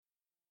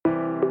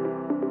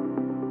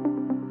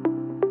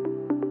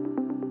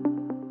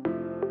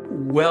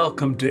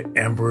Welcome to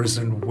Embers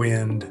and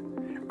Wind.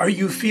 Are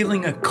you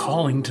feeling a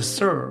calling to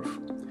serve?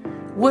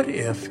 What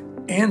if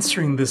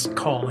answering this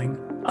calling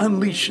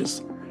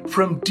unleashes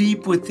from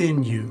deep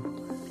within you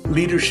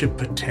leadership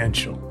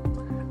potential?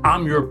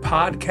 I'm your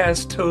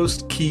podcast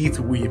host, Keith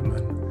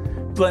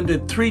Weidman,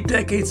 blended 3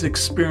 decades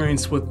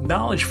experience with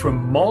knowledge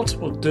from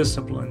multiple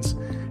disciplines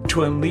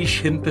to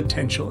unleash hidden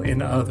potential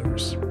in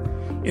others.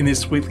 In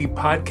this weekly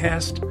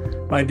podcast,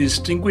 my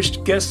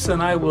distinguished guests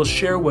and I will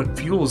share what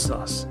fuels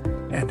us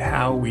and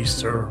how we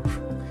serve.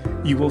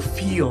 You will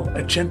feel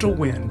a gentle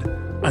wind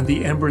on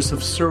the embers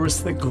of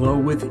service that glow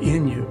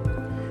within you.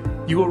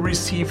 You will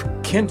receive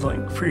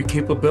kindling for your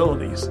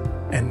capabilities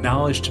and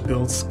knowledge to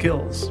build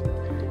skills.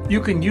 You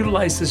can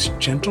utilize this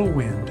gentle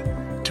wind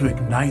to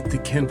ignite the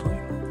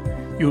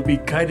kindling. You will be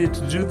guided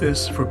to do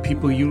this for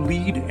people you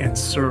lead and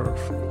serve.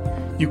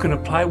 You can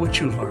apply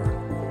what you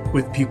learn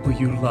with people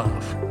you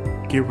love.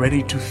 Get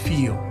ready to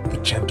feel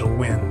the gentle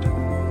wind.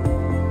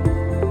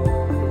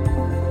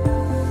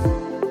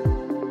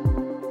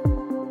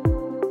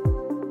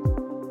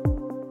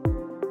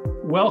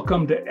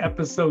 Welcome to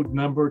episode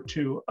number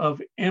 2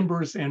 of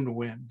Embers and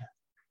Wind.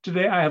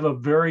 Today I have a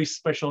very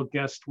special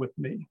guest with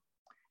me.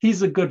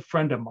 He's a good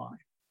friend of mine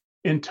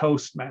in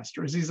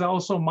Toastmasters. He's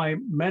also my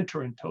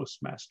mentor in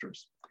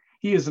Toastmasters.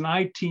 He is an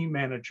IT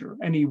manager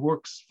and he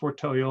works for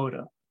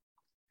Toyota.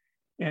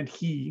 And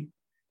he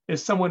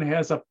is someone who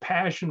has a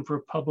passion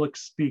for public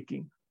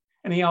speaking.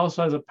 And he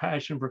also has a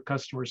passion for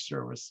customer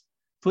service.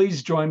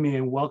 Please join me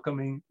in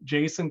welcoming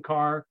Jason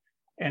Carr.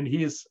 And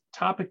his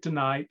topic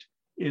tonight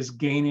is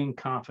gaining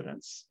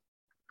confidence.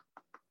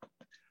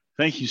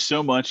 Thank you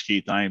so much,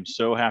 Keith. I am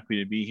so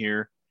happy to be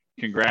here.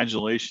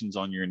 Congratulations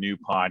on your new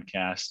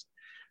podcast.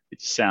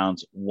 It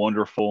sounds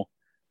wonderful,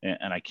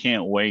 and I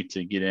can't wait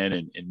to get in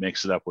and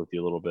mix it up with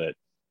you a little bit.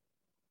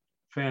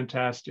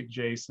 Fantastic,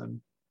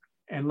 Jason.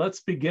 And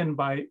let's begin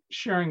by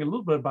sharing a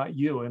little bit about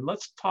you, and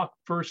let's talk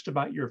first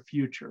about your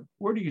future.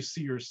 Where do you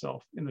see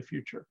yourself in the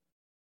future?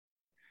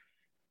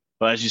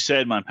 Well, as you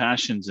said, my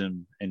passion's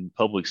in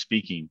public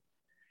speaking.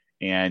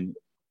 And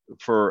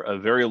for a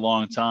very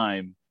long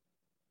time,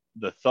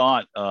 the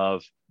thought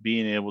of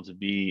being able to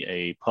be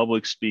a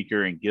public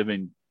speaker and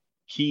giving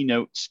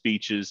keynote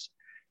speeches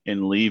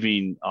and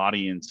leaving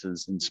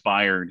audiences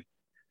inspired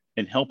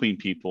and helping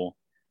people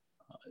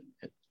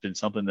has been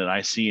something that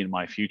I see in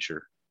my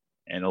future.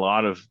 And a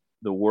lot of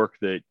the work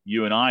that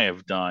you and I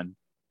have done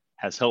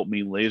has helped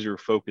me laser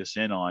focus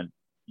in on,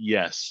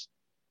 yes,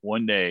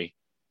 one day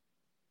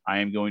I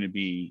am going to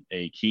be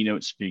a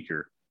keynote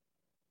speaker.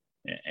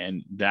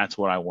 And that's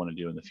what I want to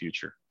do in the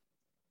future.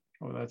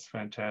 Oh, that's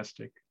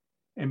fantastic.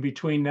 And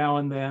between now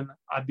and then,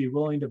 I'd be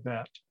willing to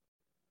bet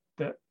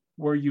that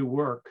where you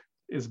work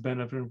is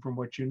benefiting from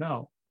what you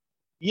know.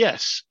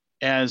 Yes,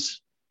 as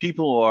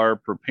people are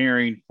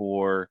preparing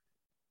for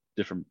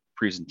different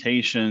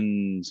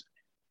presentations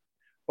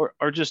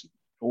or just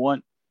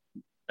want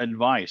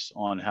advice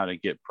on how to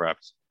get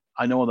prepped,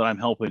 I know that I'm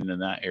helping in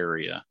that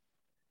area.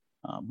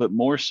 But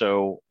more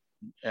so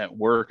at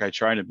work, I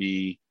try to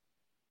be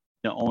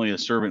not only a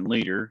servant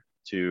leader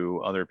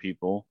to other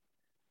people,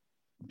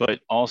 but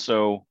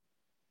also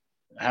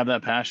have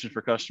that passion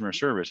for customer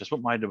service. That's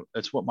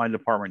what my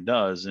department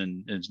does,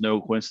 and it's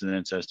no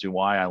coincidence as to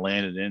why I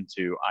landed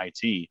into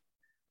IT.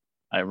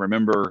 I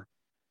remember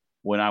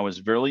when I was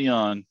very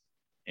young,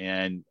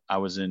 and I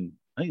was in,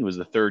 I think it was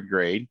the 3rd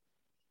grade,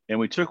 and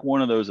we took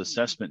one of those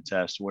assessment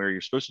tests where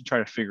you're supposed to try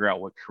to figure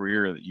out what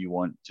career that you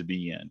want to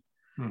be in.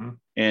 Mm-hmm.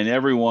 And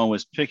everyone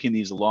was picking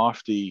these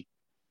lofty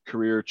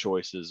career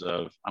choices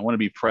of, I want to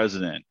be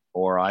president,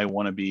 or I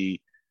want to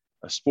be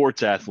a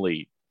sports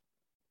athlete.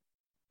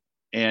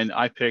 And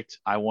I picked,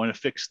 I want to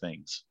fix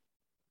things.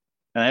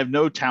 And I have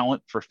no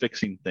talent for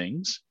fixing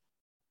things,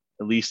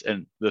 at least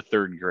in the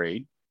 3rd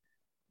grade.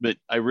 But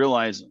I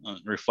realized,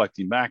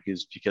 reflecting back,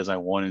 is because I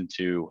wanted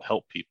to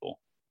help people.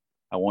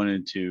 I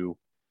wanted to,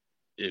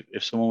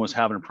 if someone was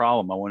having a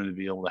problem, I wanted to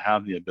be able to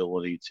have the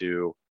ability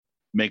to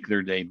make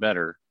their day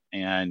better,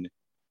 and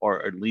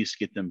or at least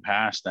get them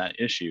past that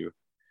issue.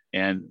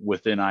 And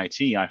within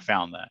IT, I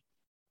found that.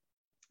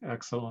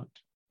 Excellent.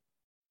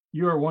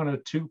 You are one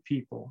of 2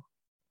 people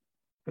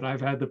that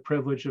I've had the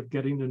privilege of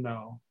getting to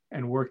know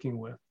and working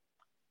with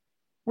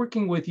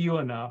you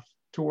enough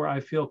to where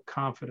I feel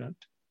confident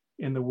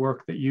in the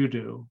work that you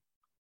do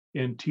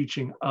in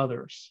teaching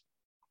others.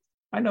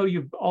 I know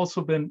you've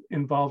also been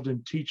involved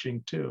in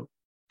teaching too.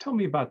 Tell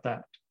me about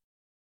that.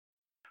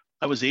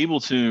 I was able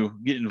to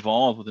get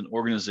involved with an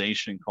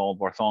organization called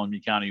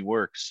Bartholomew County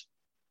Works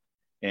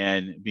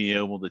and be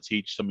able to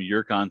teach some of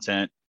your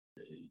content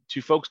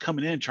to folks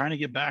coming in trying to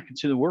get back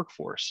into the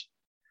workforce.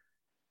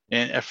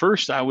 And at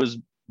first I was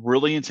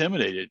really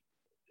intimidated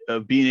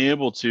of being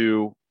able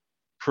to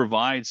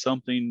provide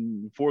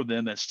something for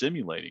them that's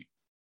stimulating.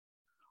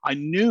 I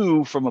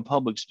knew from a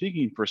public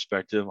speaking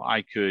perspective,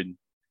 I could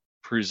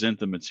present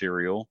the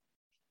material,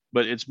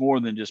 but it's more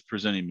than just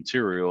presenting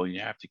material. You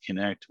have to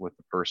connect with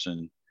the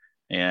person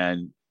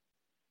and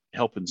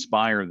help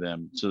inspire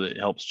them so that it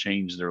helps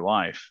change their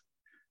life.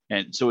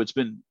 And so it's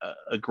been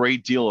a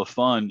great deal of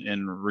fun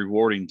and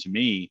rewarding to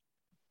me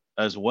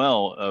as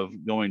well of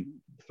going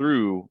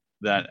through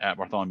that at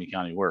Bartholomew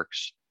County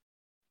Works.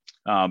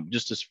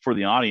 Just as for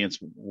the audience,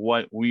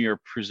 what we are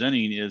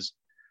presenting is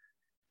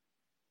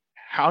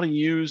how to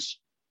use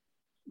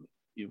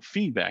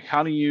feedback,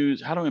 how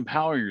to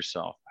empower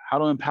yourself, how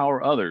to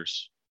empower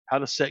others, how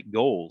to set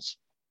goals.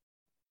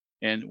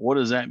 And what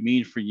does that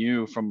mean for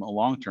you from a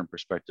long-term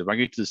perspective? I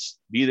get to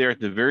be there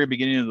at the very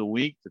beginning of the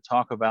week to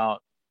talk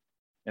about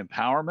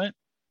empowerment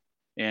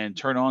and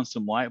turn on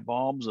some light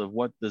bulbs of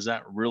what does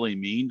that really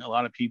mean. A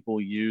lot of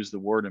people use the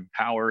word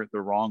empower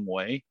the wrong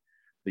way.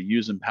 They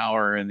use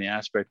empower in the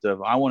aspect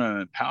of, I want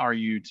to empower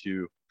you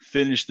to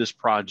finish this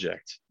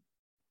project.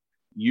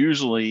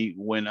 Usually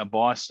when a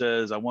boss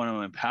says, I want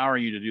to empower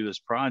you to do this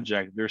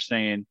project, they're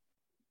saying,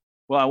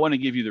 well, I want to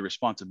give you the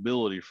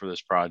responsibility for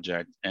this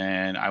project,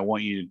 and I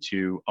want you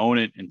to own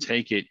it and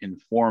take it and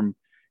form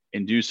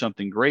and do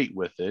something great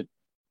with it,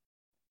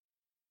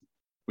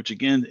 which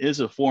again is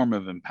a form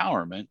of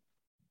empowerment.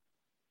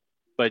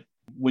 But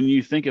when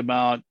you think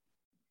about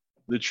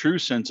the true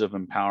sense of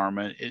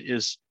empowerment, it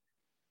is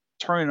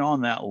turning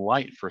on that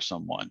light for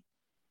someone.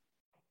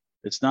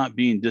 It's not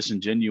being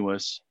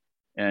disingenuous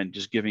and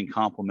just giving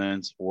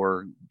compliments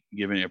or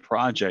giving a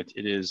project.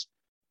 It is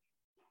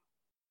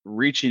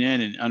reaching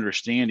in and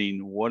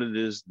understanding what it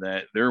is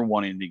that they're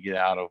wanting to get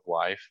out of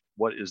life,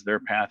 what is their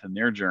path and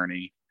their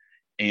journey,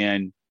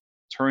 and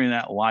turning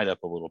that light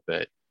up a little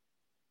bit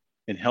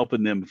and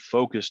helping them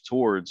focus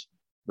towards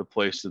the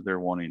place that they're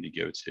wanting to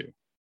go to.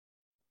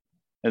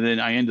 And then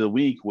I end the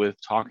week with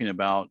talking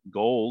about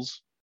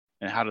goals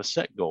and how to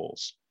set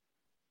goals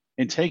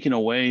and taking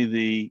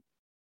away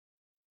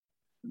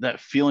that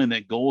feeling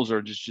that goals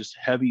are just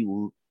heavy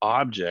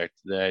object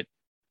that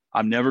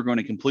I'm never going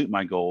to complete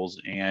my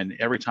goals. And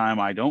every time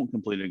I don't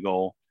complete a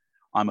goal,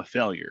 I'm a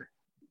failure.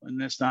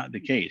 And that's not the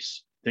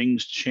case.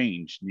 Things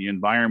change. The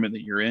environment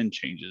that you're in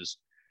changes.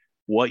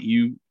 What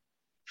you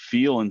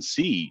feel and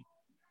see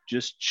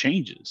just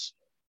changes.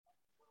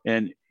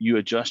 And you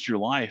adjust your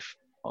life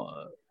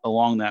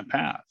along that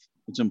path.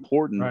 It's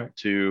important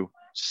to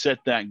set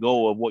that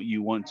goal of what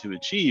you want to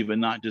achieve and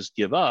not just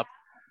give up.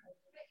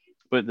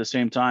 But at the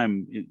same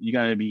time, you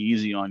got to be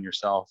easy on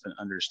yourself and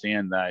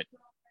understand that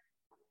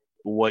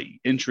what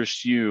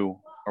interests you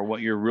or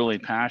what you're really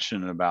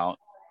passionate about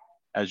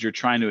as you're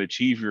trying to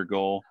achieve your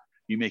goal,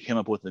 you may come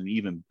up with an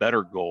even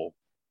better goal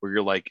where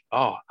you're like,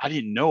 oh, I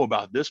didn't know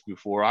about this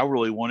before. I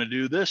really want to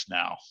do this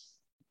now.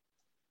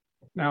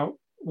 Now,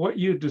 what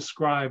you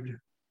described,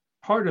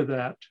 part of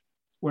that,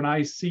 when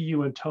I see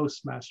you in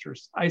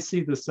Toastmasters, I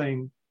see the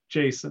same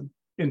Jason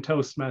in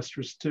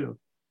Toastmasters too.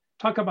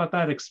 Talk about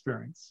that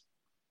experience.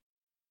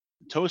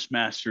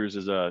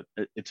 Toastmasters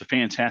it's a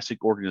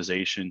fantastic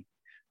organization.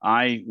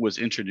 I was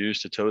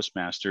introduced to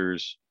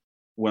Toastmasters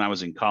when I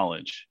was in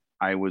college.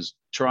 I was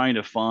trying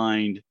to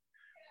find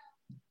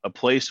a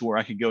place where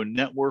I could go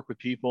network with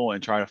people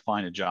and try to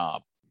find a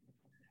job.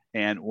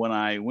 And when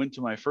I went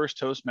to my first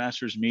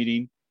Toastmasters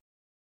meeting,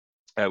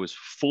 I was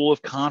full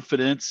of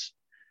confidence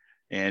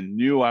and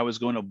knew I was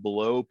going to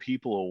blow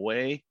people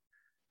away.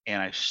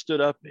 And I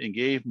stood up and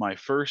gave my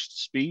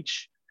first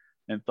speech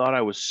and thought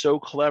I was so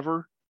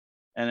clever.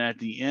 And at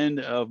the end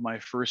of my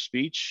first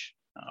speech,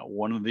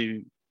 one of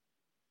the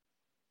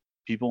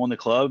people in the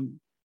club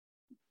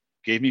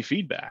gave me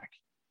feedback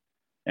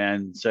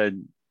and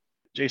said,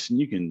 Jason,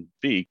 you can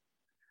speak.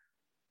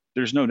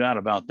 There's no doubt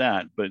about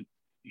that, but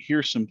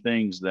here's some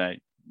things that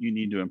you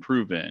need to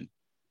improve in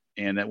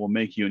and that will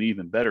make you an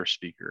even better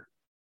speaker.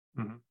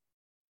 Mm-hmm.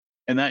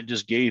 And that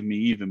just gave me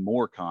even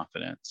more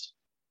confidence.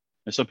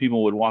 And some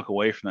people would walk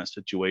away from that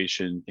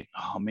situation think,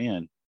 oh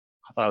man,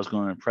 I thought I was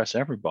going to impress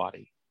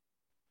everybody.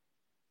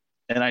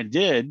 And I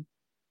did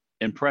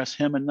impress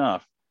him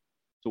enough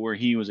to where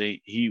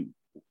he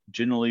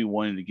genuinely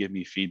wanted to give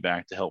me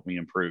feedback to help me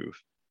improve.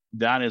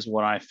 That is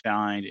what I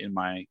find in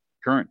my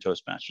current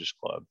Toastmasters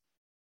club.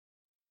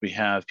 We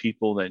have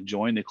people that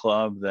join the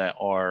club that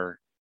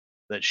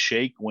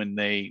shake when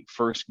they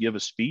first give a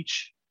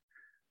speech,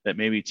 that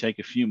maybe take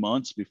a few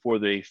months before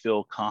they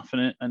feel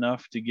confident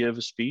enough to give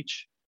a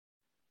speech,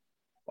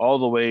 all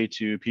the way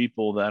to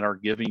people that are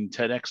giving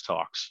TEDx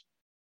talks.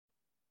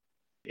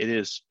 It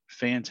is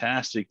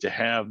fantastic to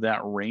have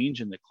that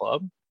range in the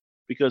club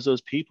because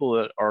those people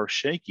that are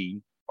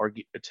shaking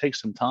it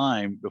takes some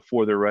time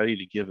before they're ready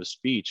to give a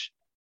speech.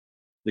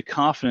 The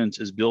confidence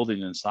is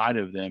building inside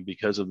of them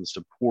because of the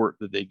support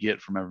that they get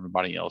from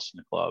everybody else in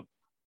the club.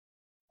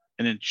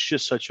 And it's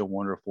just such a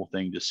wonderful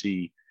thing to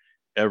see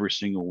every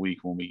single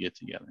week when we get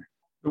together.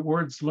 The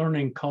words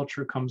learning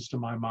culture comes to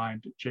my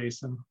mind,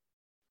 Jason.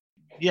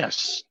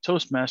 Yes,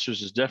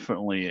 Toastmasters is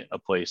definitely a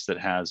place that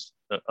has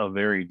a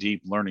very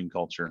deep learning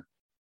culture.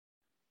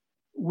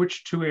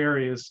 Which two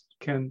areas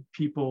can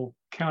people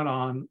count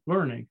on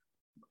learning?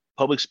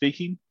 Public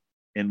speaking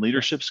and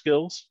leadership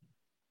skills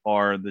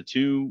are the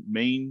two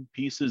main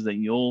pieces that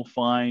you'll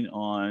find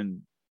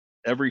on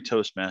every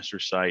Toastmaster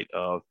site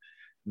of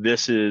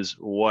this is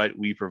what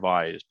we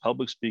provide is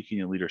public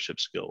speaking and leadership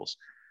skills.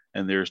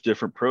 And there's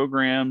different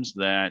programs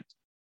that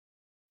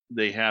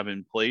they have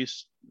in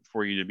place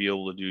for you to be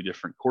able to do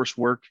different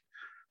coursework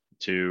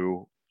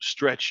to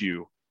stretch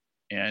you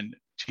and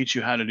teach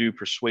you how to do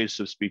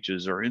persuasive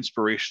speeches or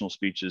inspirational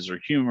speeches or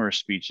humorous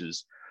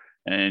speeches.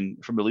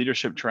 And from the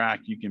leadership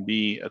track, you can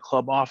be a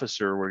club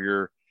officer where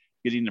you're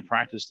getting to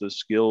practice those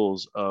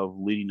skills of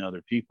leading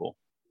other people.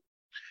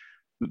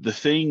 The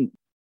thing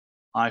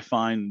I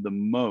find the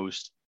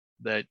most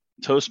that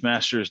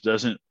Toastmasters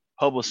doesn't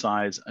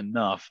publicize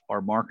enough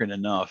or market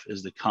enough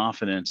is the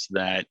confidence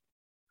that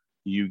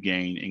you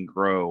gain and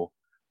grow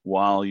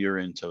while you're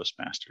in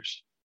Toastmasters.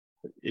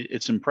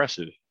 It's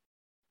impressive.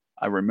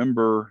 I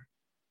remember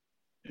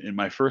in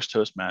my first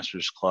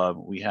Toastmasters club,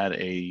 we had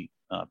a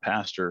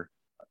pastor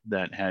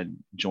that had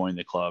joined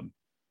the club,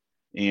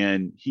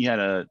 and he had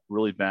a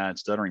really bad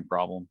stuttering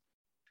problem,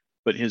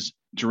 but his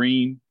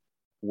dream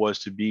was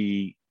to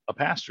be a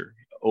pastor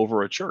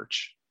over a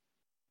church.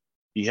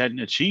 He hadn't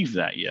achieved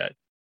that yet.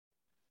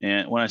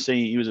 And when I say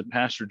he was a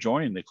pastor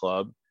joining the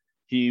club,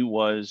 he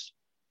was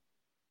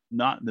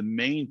not the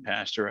main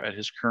pastor at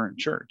his current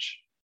church.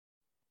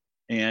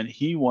 And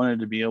he wanted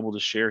to be able to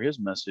share his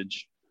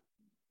message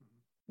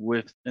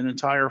with an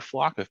entire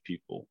flock of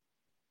people.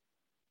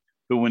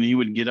 But when he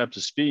would get up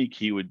to speak,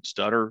 he would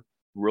stutter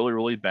really,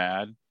 really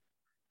bad,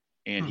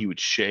 and he would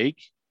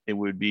shake. It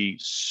would be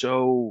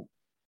so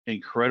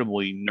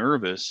incredibly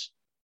nervous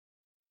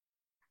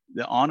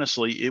that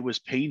honestly, it was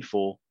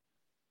painful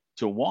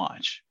to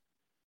watch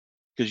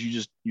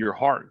because your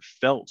heart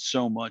felt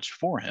so much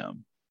for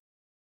him.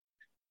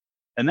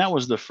 And that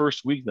was the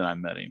first week that I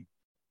met him.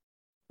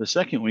 The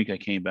second week I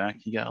came back,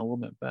 he got a little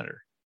bit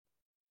better.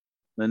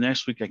 The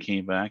next week I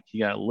came back, he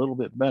got a little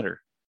bit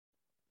better,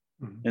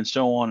 and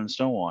so on and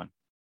so on.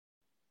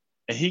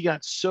 And he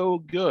got so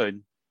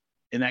good,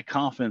 and that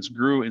confidence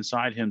grew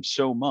inside him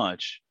so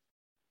much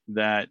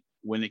that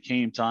when it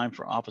came time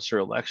for officer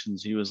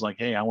elections, he was like,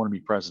 hey, I want to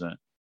be president.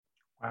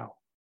 Wow.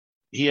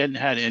 He hadn't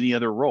had any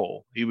other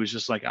role. He was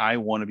just like, I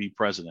want to be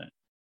president.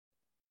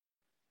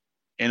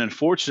 And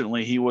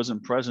unfortunately, he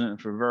wasn't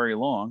president for very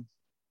long,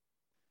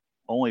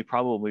 only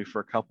probably for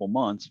a couple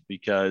months,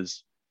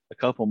 because a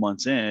couple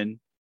months in,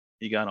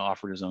 he got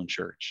offered his own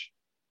church.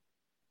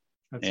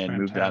 That's and fantastic.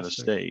 Moved out of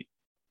state.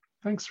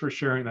 Thanks for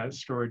sharing that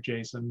story,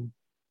 Jason.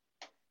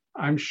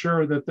 I'm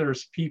sure that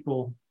there's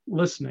people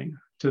listening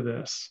to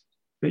this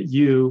that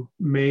you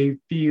may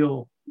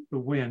feel the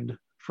wind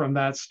from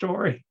that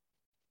story.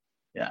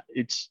 Yeah,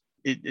 it's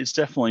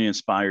definitely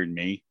inspired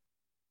me.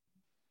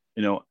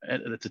 You know,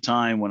 at the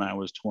time when I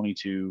was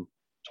 22,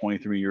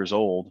 23 years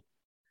old,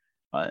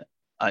 I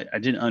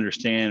didn't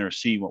understand or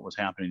see what was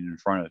happening in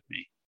front of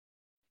me.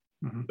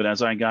 But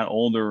as I got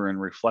older and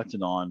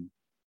reflected on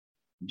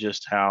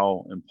just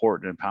how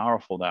important and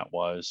powerful that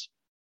was,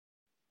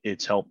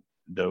 it's helped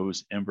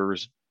those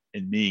embers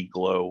in me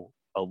glow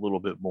a little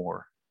bit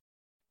more.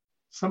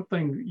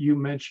 Something you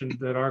mentioned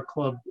that our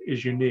club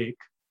is unique.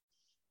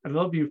 I'd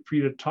love for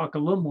you to talk a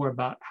little more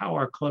about how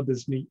our club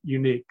is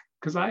unique,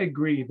 because I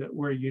agree that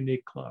we're a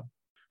unique club.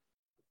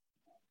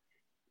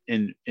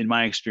 In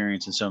my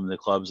experience in some of the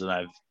clubs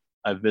that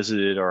I've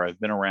visited or I've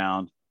been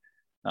around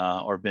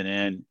or been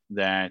in,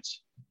 that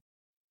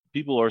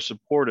people are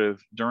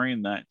supportive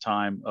during that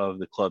time of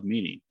the club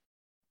meeting.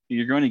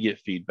 You're going to get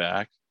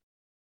feedback.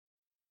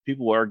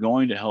 People are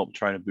going to help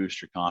try to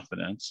boost your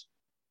confidence.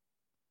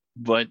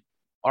 But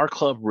our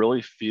club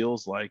really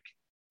feels like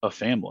a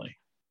family.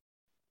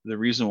 The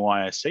reason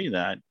why I say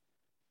that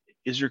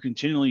is you're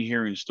continually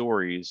hearing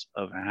stories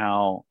of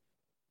how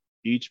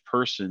each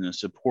person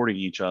is supporting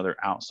each other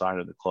outside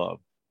of the club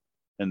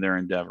and their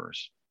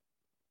endeavors.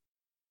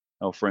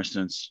 Oh, for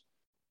instance,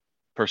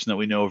 a person that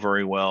we know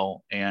very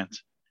well, Ant,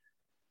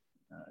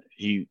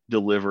 he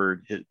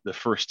delivered the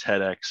first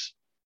TEDx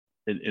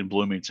in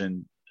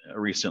Bloomington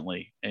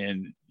recently.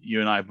 And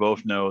you and I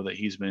both know that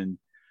he's been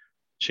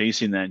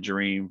chasing that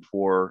dream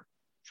for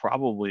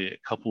probably a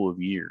couple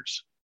of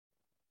years.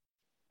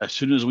 As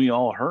soon as we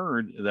all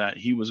heard that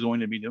he was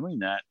going to be doing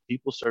that,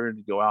 people started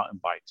to go out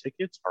and buy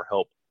tickets or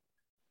help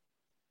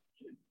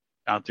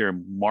out there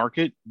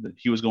market that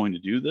he was going to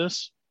do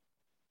this.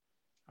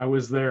 I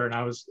was there, and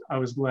I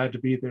was glad to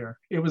be there.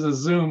 It was a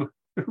Zoom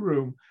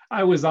room.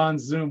 I was on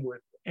Zoom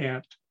with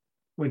Ant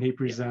when he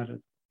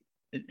presented.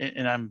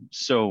 And I'm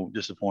so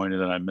disappointed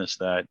that I missed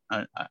that.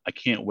 I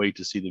can't wait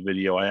to see the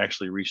video. I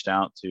actually reached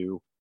out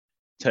to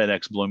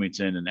TEDx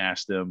Bloomington and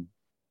asked them,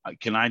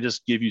 can I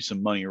just give you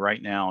some money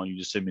right now and you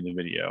just send me the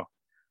video?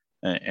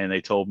 And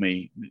they told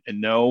me,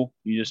 no,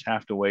 you just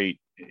have to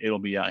wait. It'll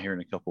be out here in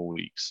a couple of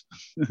weeks.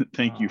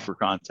 Thank you for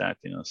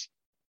contacting us.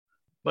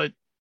 But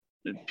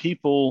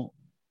people,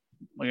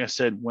 like I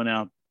said, went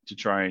out to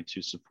try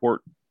to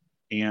support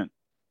Ant.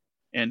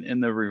 And in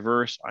the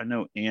reverse, I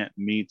know Ant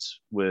meets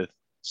with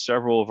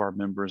several of our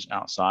members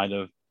outside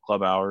of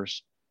club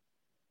hours.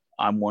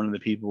 I'm one of the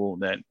people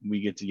that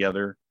we get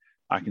together.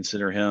 I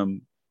consider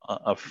him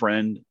a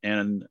friend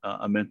and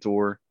a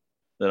mentor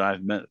that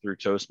I've met through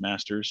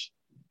Toastmasters.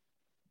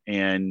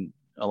 And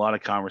a lot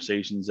of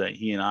conversations that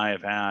he and I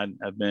have had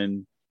have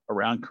been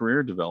around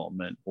career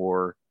development,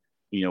 or,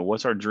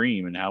 what's our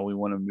dream and how we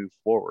want to move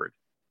forward.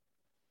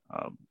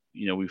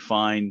 We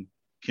find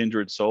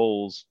kindred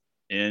souls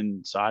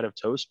inside of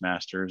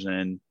Toastmasters,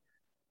 and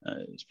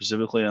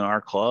specifically in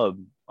our club,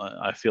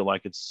 I feel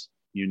like it's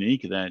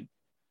unique that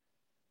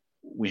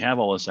we have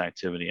all this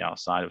activity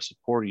outside of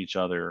supporting each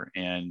other,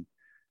 and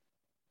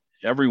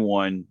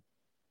everyone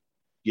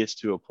gets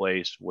to a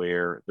place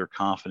where their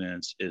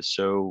confidence is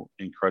so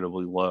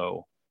incredibly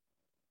low.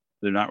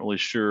 They're not really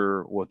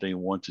sure what they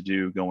want to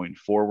do going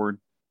forward.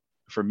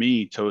 For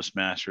me,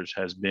 Toastmasters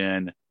has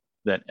been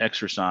that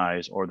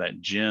exercise or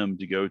that gym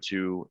to go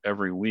to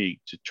every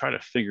week to try to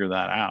figure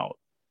that out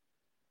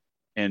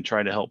and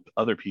try to help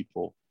other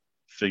people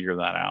figure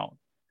that out.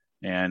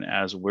 And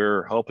as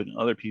we're helping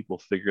other people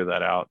figure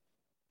that out,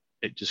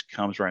 it just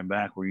comes right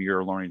back where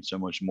you're learning so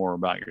much more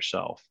about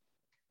yourself.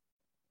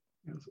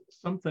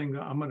 Something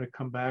I'm going to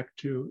come back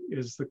to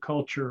is the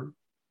culture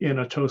in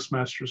a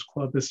Toastmasters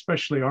club,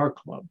 especially our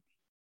club.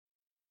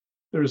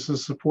 There's a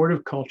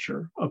supportive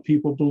culture of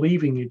people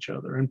believing each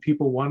other and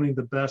people wanting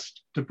the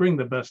best, to bring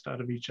the best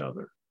out of each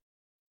other.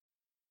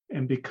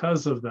 And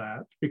because of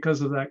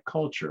that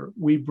culture,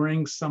 we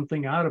bring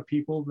something out of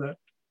people that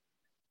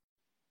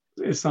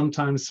is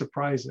sometimes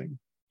surprising.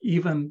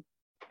 Even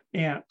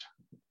Ant,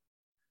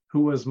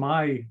 who was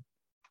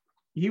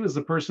he was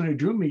the person who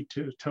drew me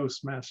to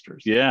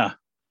Toastmasters. Yeah.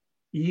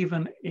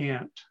 Even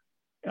Ant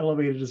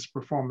elevated his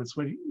performance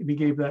when he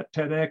gave that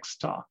TEDx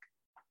talk.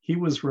 He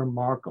was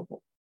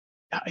remarkable.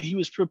 He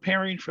was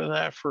preparing for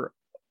that for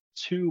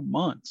 2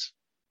 months.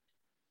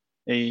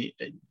 A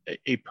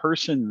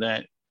person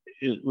that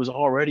was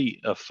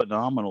already a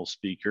phenomenal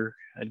speaker,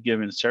 had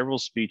given several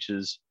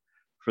speeches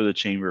for the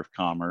Chamber of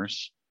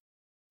Commerce.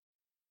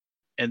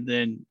 And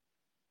then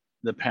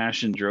the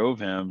passion drove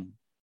him.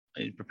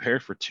 He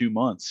prepared for 2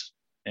 months,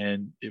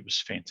 and it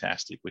was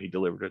fantastic what he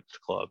delivered at the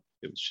club.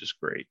 It was just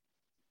great.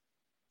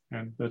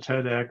 And the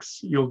TEDx,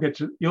 you'll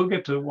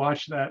get to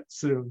watch that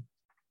soon.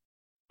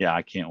 Yeah,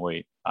 I can't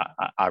wait.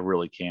 I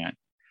really can't.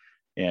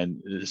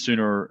 And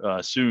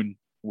soon,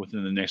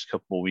 within the next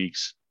couple of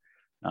weeks,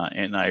 Ant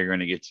and I are going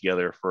to get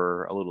together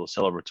for a little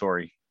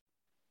celebratory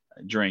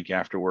drink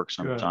after work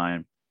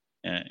sometime.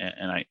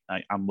 And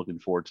I'm looking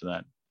forward to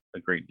that a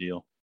great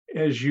deal.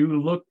 As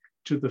you look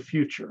to the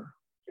future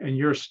and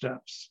your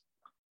steps,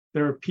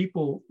 there are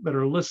people that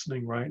are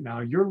listening right now.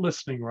 You're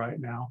listening right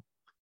now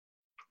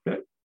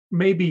that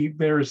maybe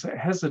there's a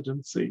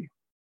hesitancy.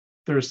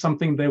 There's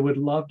something they would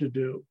love to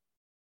do,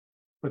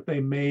 but they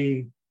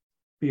may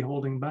be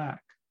holding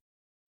back.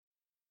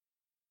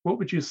 What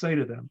would you say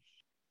to them?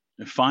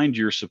 Find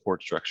your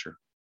support structure.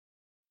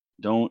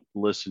 Don't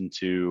listen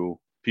to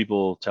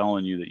people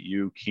telling you that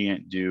you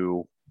can't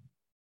do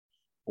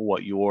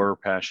what you're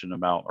passionate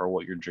about or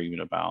what you're dreaming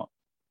about.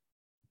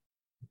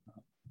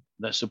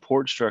 That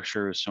support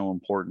structure is so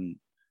important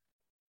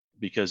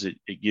because it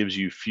gives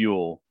you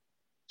fuel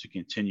to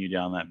continue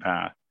down that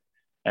path.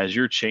 As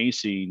you're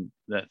chasing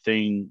that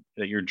thing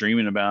that you're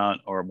dreaming about,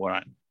 or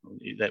what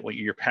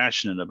you're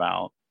passionate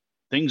about,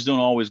 things don't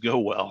always go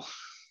well.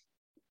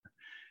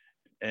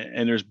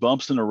 And there's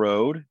bumps in the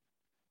road.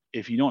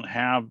 If you don't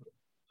have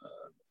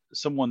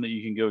someone that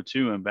you can go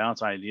to and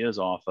bounce ideas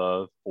off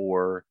of,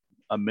 or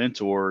a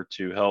mentor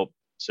to help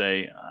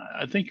say,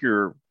 I think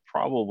you're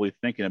probably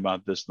thinking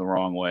about this the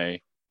wrong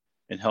way,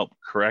 and help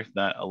correct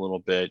that a little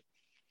bit,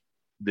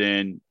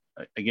 then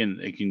again,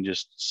 it can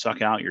just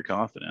suck out your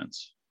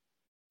confidence.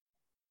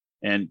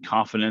 And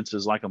confidence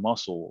is like a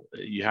muscle.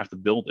 You have to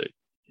build it.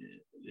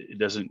 It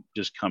doesn't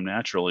just come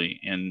naturally.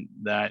 And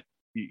that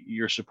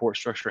your support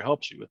structure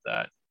helps you with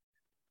that.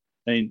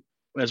 And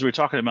as we were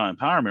talking about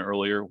empowerment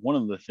earlier, one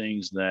of the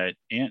things that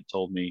Ant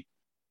told me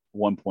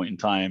one point in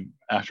time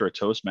after a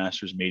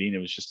Toastmasters meeting, it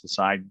was just a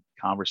side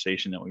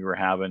conversation that we were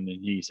having. And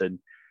he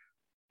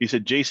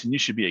said, Jason, you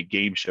should be a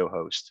game show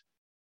host.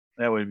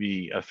 That would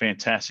be a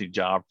fantastic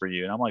job for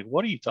you. And I'm like,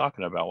 what are you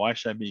talking about? Why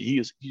should I be?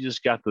 You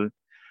just got the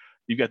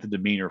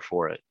demeanor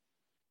for it.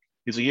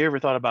 He's like, you ever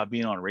thought about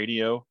being on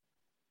radio?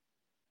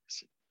 I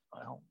said,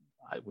 well,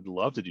 I would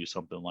love to do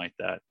something like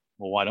that.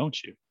 Well, why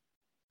don't you?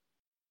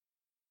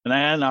 And I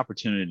had an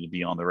opportunity to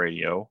be on the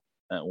radio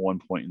at one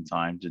point in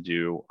time to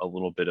do a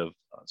little bit of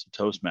some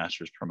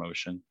Toastmasters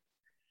promotion.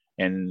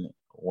 And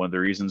one of the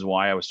reasons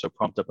why I was so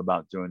pumped up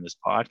about doing this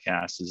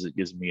podcast is it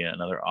gives me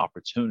another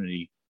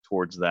opportunity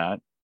towards that,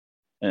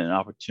 and an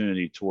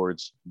opportunity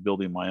towards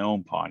building my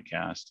own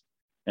podcast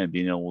and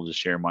being able to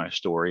share my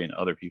story and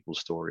other people's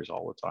stories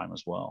all the time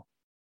as well.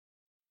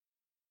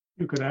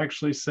 You could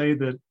actually say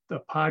that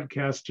the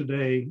podcast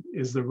today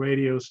is the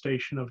radio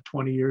station of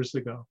 20 years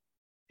ago.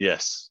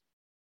 Yes.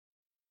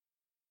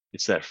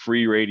 It's that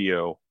free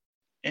radio.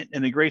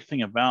 And the great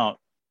thing about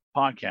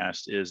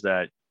podcasts is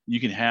that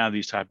you can have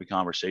these type of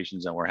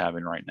conversations that we're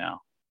having right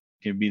now.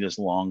 It can be this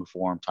long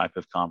form type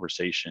of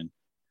conversation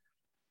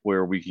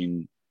where we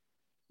can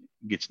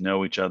get to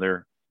know each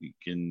other. You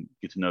can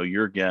get to know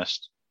your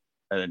guest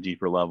at a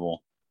deeper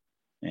level,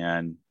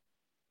 and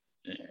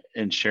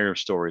share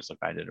stories like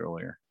I did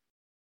earlier.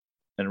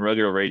 in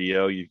regular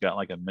radio, you've got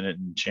like a minute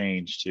and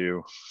change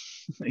to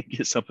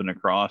get something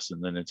across,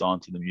 and then it's on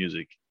to the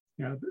music.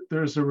 Yeah,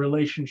 there's a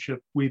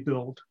relationship we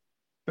build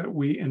that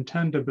we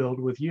intend to build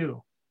with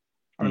you,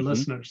 our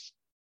listeners.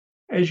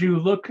 As you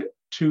look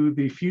to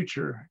the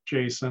future,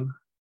 Jason,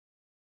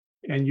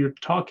 and you're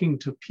talking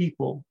to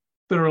people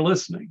that are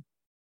listening,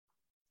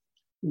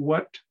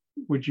 what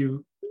would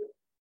you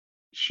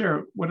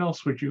share? What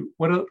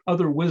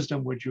other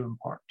wisdom would you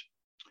impart?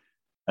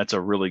 That's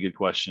a really good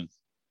question.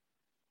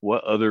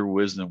 What other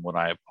wisdom would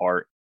I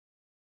impart?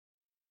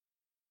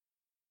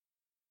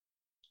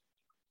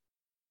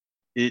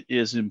 It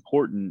is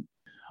important.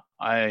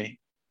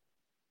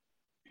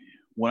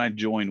 When I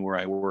joined where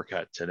I work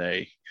at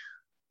today,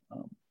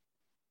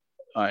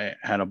 I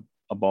had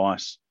a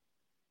boss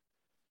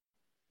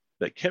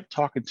that kept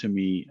talking to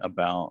me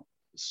about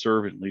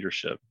servant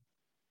leadership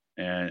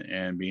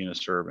and being a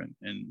servant.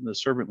 And the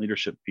servant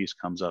leadership piece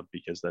comes up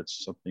because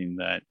that's something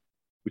that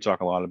we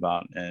talk a lot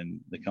about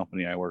in the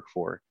company I work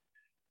for.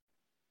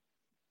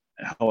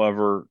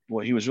 However,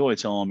 what he was really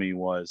telling me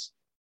was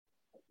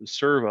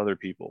serve other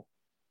people,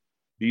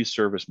 be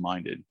service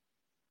minded,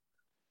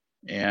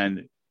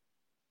 and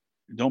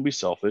don't be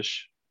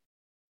selfish.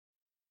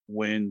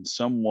 When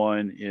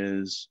someone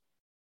is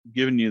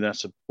giving you that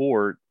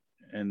support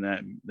and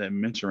that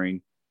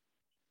mentoring,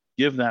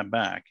 give that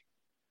back,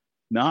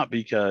 not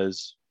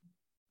because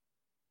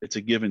it's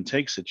a give and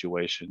take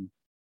situation,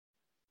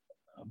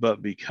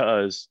 but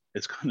because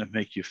it's going to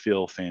make you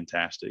feel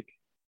fantastic,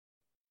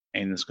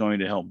 and it's going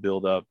to help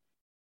build up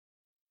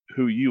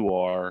who you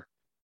are,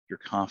 your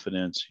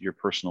confidence, your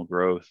personal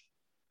growth,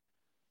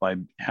 by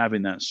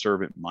having that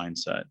servant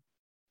mindset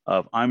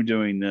of I'm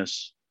doing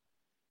this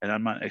and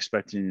I'm not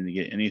expecting to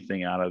get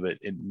anything out of it.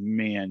 And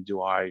man,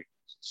 do I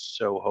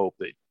so hope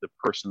that the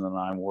person that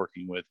I'm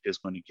working with is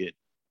going to get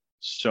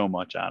so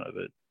much out of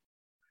it.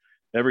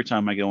 Every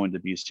time I go into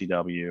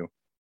BCW,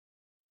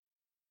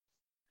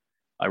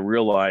 I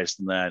realize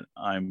that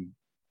I'm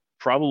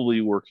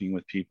probably working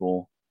with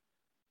people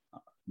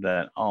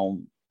that I'll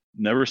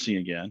never see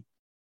again.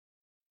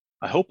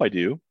 I hope I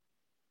do,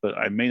 but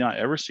I may not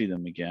ever see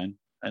them again.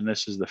 And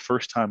this is the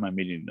first time I'm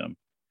meeting them.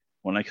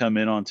 When I come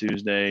in on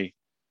Tuesday,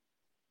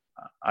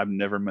 I've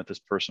never met this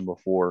person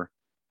before,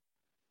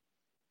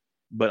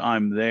 but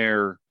I'm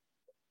there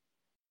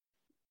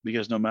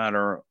because no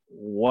matter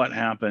what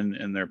happened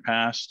in their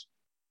past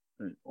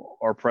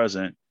or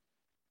present,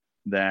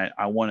 that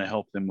I want to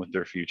help them with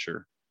their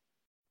future.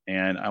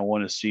 And I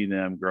want to see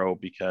them grow,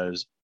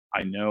 because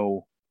I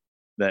know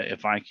that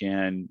if I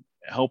can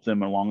help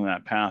them along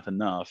that path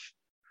enough,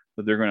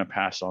 that they're going to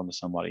pass it on to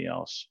somebody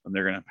else, and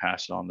they're going to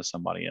pass it on to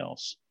somebody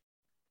else.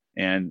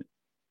 And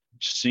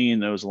seeing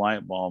those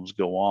light bulbs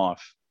go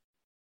off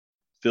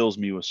fills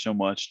me with so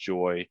much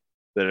joy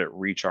that it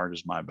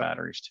recharges my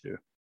batteries too.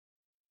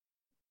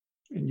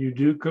 And you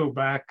do go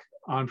back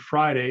on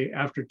Friday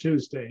after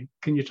Tuesday.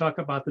 Can you talk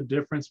about the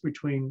difference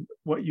between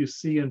what you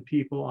see in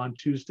people on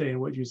Tuesday and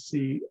what you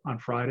see on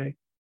Friday?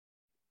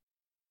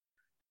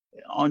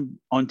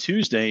 On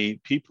Tuesday,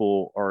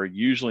 people are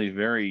usually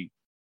very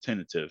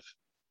tentative.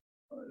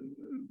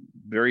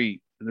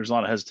 There's a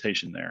lot of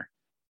hesitation there.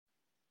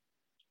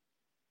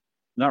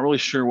 Not really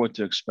sure what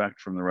to expect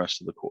from the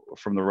rest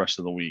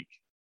of the week.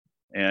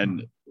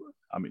 And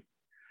I mean,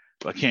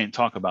 I can't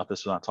talk about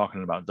this without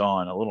talking about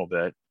Dawn a little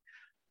bit.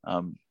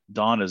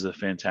 Dawn is a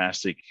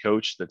fantastic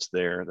coach that's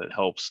there that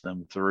helps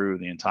them through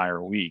the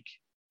entire week.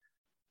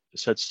 It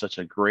sets such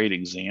a great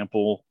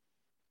example,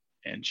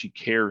 and she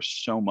cares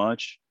so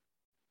much.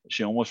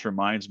 She almost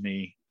reminds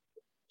me,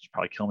 she'll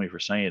probably kill me for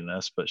saying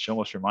this, but she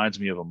almost reminds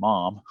me of a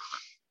mom.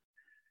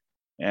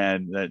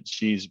 And that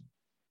she's,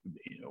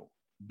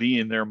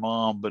 being their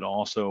mom, but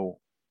also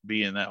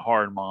being that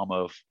hard mom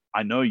of,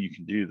 I know you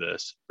can do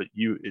this, but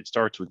it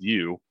starts with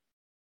you.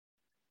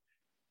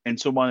 And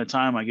so by the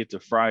time I get to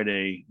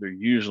Friday, they're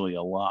usually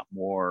a lot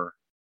more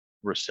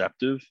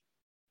receptive,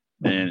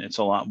 and it's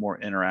a lot more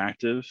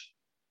interactive.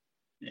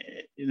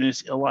 And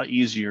it's a lot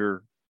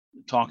easier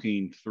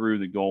talking through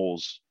the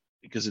goals,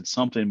 because it's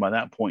something by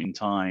that point in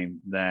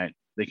time that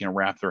they can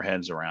wrap their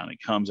heads around.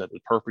 It comes at the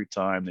perfect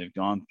time. They've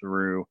gone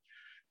through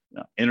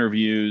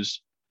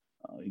interviews,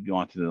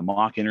 gone through the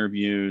mock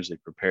interviews, they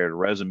prepared a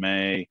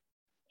resume,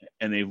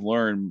 and they've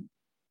learned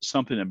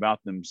something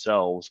about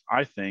themselves,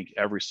 I think,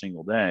 every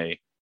single day.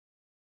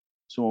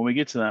 So when we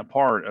get to that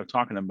part of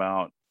talking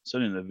about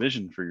setting a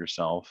vision for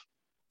yourself,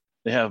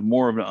 they have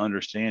more of an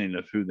understanding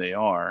of who they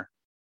are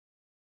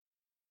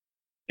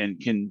and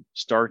can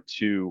start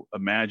to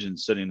imagine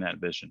setting that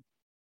vision.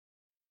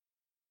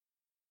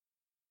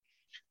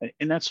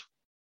 And that's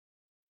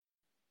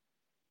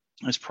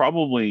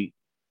probably,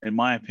 in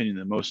my opinion,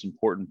 the most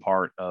important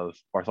part of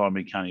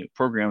Bartholomew County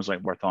programs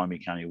like Bartholomew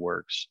County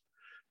Works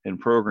and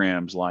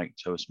programs like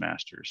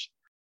Toastmasters.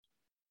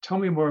 Tell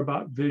me more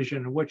about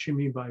vision and what you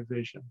mean by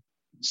vision.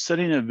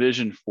 Setting a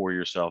vision for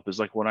yourself is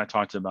like what I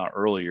talked about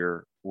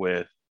earlier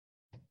with,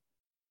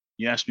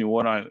 you asked me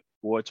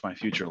what's my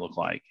future look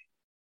like?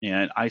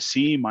 And I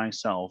see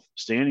myself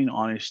standing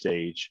on a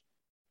stage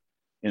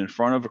in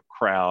front of a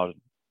crowd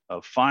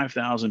of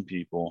 5,000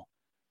 people,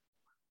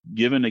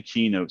 given a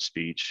keynote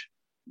speech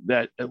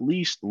that at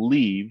least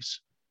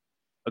leaves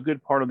a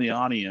good part of the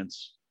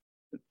audience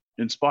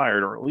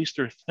inspired, or at least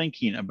they're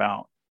thinking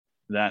about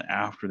that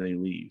after they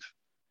leave,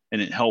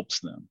 and it helps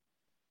them.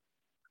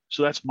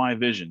 So that's my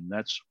vision.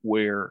 That's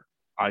where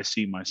I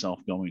see myself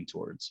going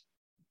towards.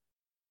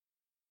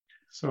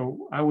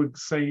 So I would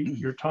say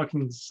you're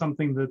talking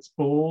something that's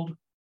bold,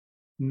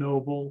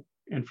 noble,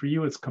 and for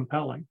you, it's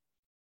compelling.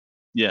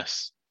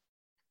 Yes.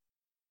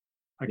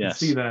 I can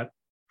see that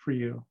for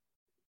you.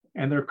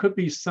 And there could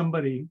be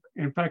somebody,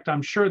 in fact,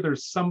 I'm sure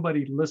there's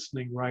somebody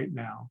listening right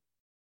now,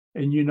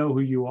 and you know who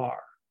you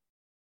are.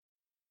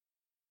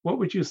 What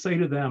would you say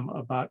to them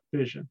about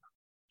vision?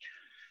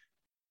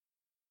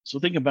 So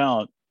think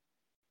about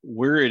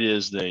where it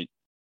is that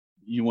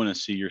you want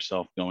to see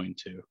yourself going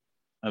to.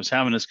 I was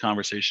having this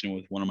conversation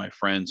with one of my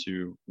friends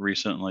who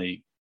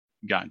recently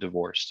got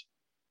divorced.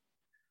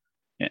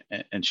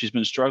 And she's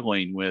been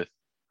struggling with,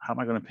 how am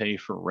I going to pay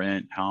for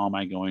rent? How am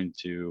I going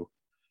to,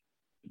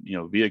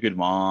 be a good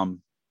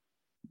mom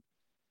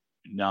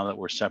now that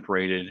we're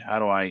separated? How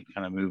do I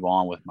kind of move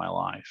on with my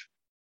life?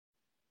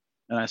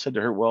 And I said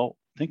to her, well,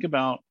 think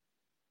about,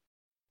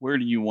 where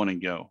do you want to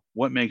go?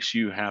 What makes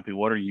you happy?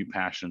 What are you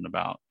passionate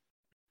about?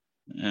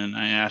 And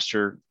I asked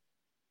her,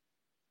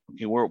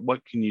 okay,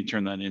 what can you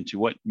turn that into?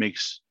 What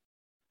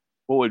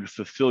would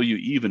fulfill you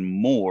even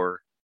more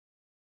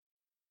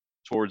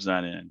towards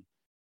that end?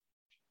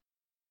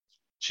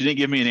 She didn't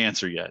give me an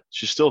answer yet.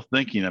 She's still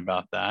thinking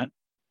about that.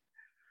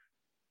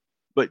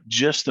 But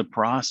just the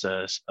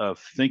process of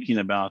thinking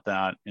about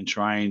that and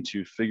trying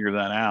to figure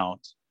that out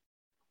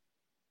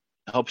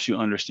helps you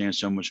understand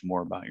so much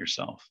more about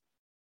yourself,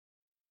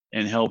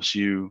 and helps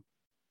you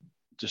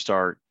to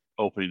start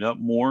opening up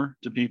more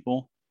to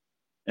people.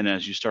 And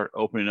as you start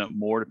opening up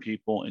more to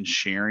people and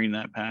sharing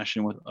that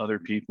passion with other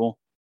people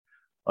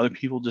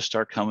just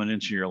start coming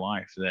into your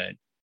life that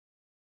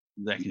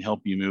can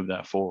help you move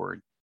that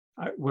forward.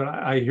 When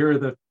I hear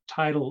the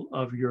title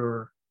of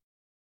your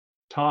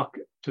talk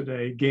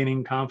today,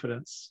 Gaining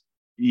Confidence.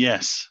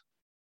 Yes.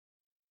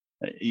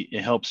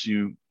 It helps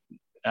you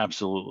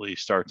absolutely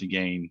start to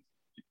gain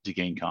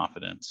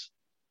confidence.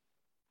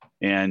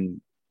 And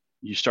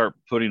you start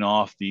putting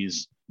off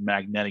these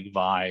magnetic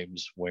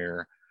vibes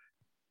where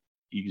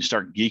you can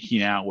start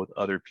geeking out with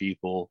other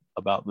people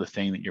about the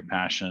thing that you're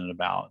passionate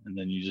about, and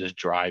then you just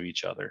drive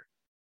each other.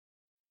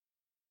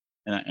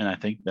 And I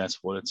think that's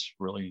what it's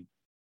really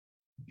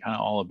kind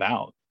of all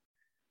about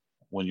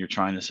when you're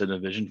trying to set a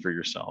vision for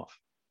yourself.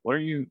 What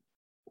do you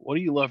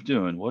love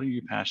doing? What are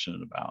you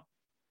passionate about?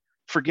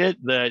 Forget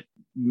that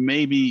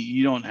maybe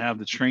you don't have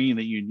the training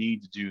that you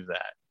need to do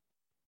that.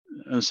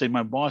 And say,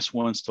 my boss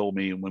once told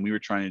me, when we were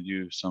trying to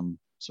do some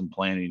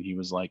planning, he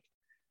was like,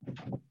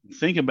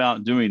 think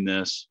about doing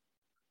this.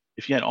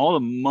 If you had all the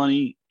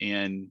money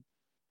and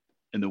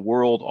in the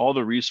world, all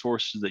the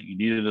resources that you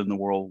needed in the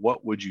world,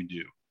 what would you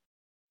do?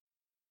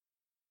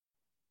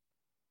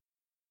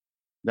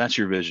 That's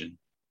your vision.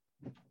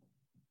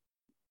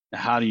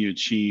 How do you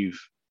achieve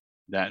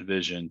that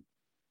vision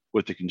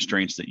with the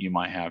constraints that you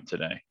might have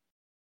today?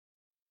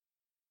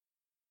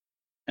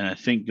 And I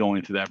think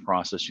going through that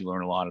process, you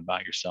learn a lot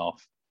about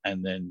yourself.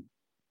 And then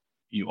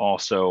you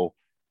also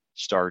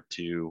start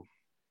to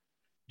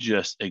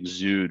just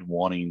exude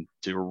wanting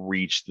to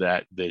reach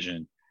that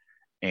vision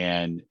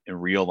and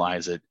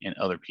realize it, and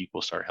other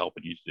people start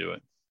helping you to do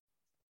it.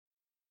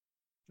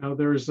 Now,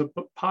 there's a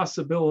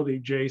possibility,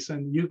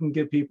 Jason, you can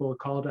give people a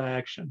call to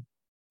action.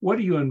 What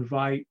do you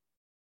invite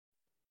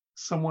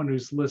someone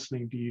who's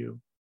listening to you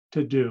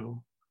to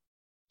do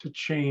to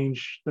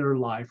change their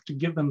life, to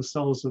give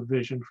themselves a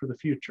vision for the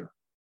future?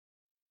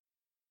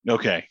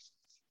 Okay.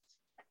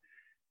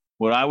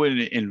 What I would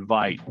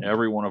invite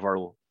every one of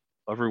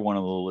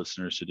the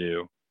listeners to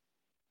do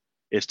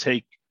is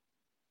take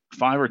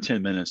 5 or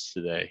 10 minutes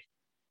today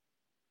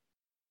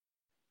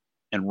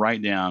and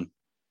write down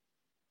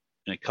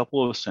in a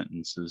couple of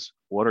sentences,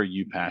 what are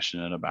you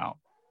passionate about?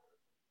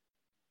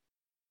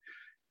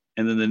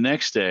 And then the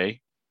next day,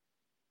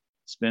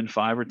 spend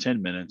 5 or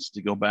 10 minutes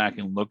to go back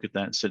and look at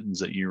that sentence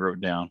that you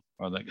wrote down,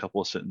 or that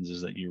couple of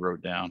sentences that you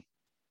wrote down,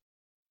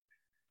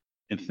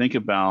 and think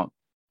about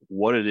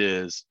what it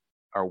is,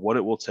 or what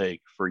it will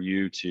take for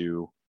you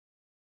to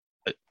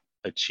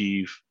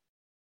achieve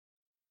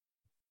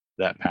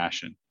that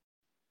passion,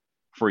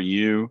 for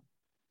you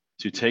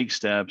to take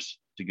steps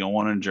to go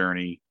on a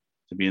journey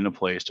to be in a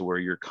place to where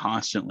you're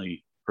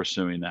constantly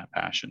pursuing that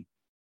passion.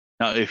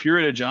 Now, if you're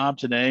at a job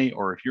today,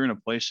 or if you're in a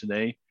place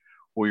today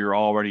where you're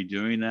already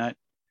doing that,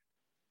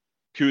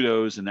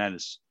 kudos, and that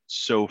is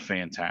so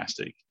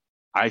fantastic.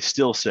 I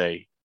still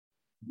say,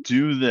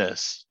 do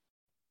this,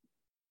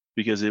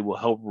 because it will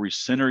help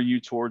recenter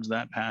you towards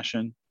that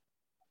passion.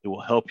 It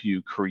will help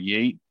you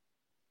create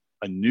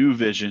a new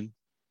vision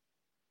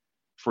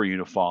for you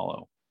to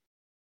follow.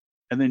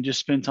 And then just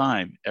spend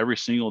time every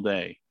single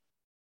day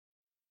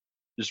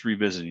just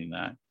revisiting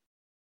that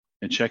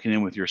and checking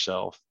in with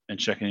yourself and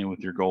checking in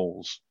with your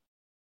goals.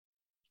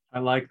 I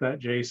like that,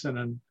 Jason.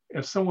 And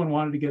if someone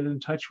wanted to get in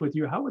touch with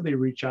you, how would they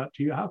reach out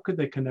to you? How could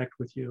they connect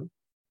with you?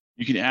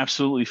 You can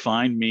absolutely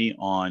find me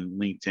on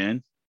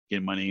LinkedIn.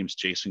 Again, my name's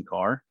Jason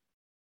Carr.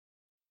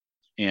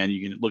 And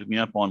you can look me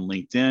up on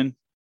LinkedIn,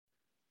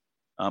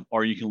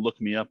 or you can look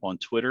me up on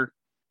Twitter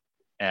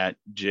at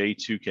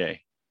J2K.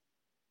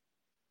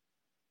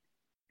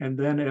 And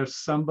then if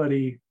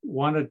somebody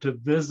wanted to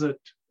visit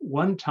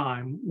one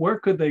time, where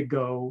could they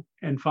go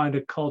and find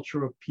a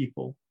culture of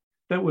people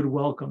that would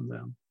welcome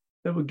them,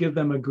 that would give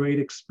them a great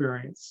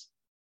experience?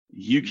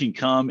 You can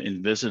come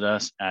and visit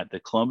us at the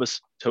Columbus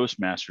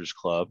Toastmasters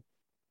Club.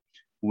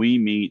 We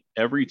meet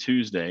every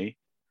Tuesday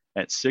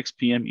at 6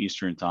 p.m.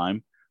 Eastern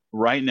Time.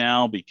 Right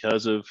now,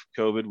 because of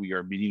COVID, we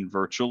are meeting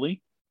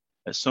virtually.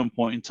 At some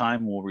point in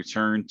time, we'll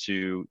return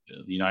to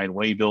the United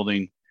Way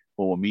building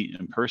where we'll meet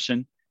in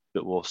person,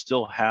 but we'll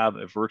still have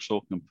a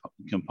virtual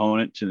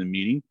component to the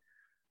meeting.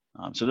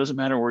 So it doesn't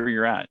matter where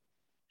you're at.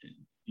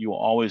 You will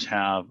always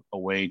have a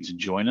way to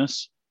join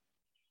us.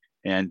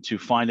 And to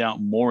find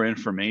out more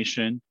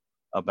information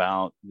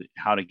about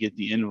how to get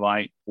the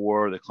invite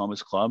for the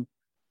Columbus Club,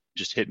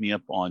 just hit me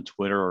up on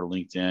Twitter or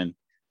LinkedIn,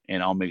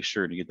 and I'll make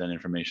sure to get that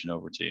information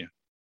over to you.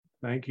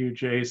 Thank you,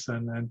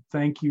 Jason, and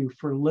thank you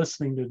for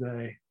listening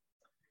today.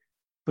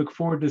 Look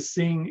forward to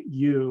seeing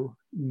you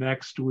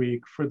next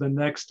week for the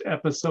next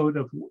episode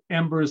of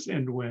Embers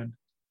and Wind.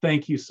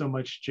 Thank you so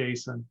much,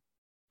 Jason.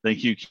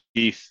 Thank you,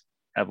 Keith.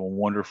 Have a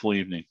wonderful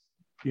evening.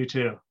 You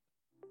too.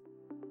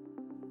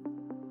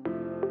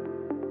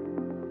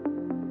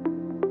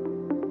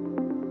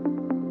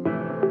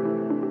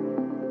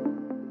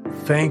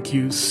 Thank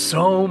you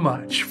so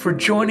much for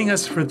joining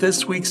us for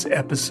this week's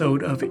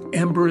episode of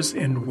Embers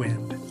and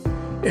Wind.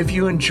 If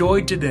you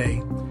enjoyed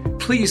today,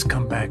 please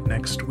come back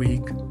next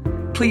week.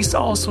 Please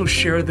also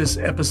share this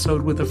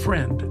episode with a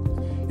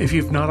friend. If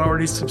you've not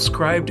already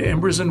subscribed to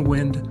Embers and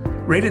Wind,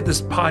 rated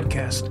this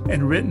podcast,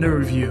 and written a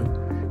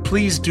review,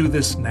 please do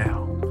this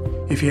now.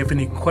 If you have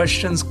any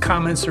questions,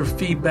 comments, or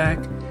feedback,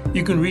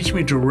 you can reach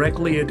me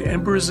directly at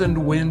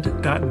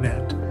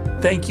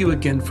embersandwind.net. Thank you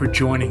again for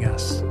joining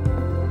us.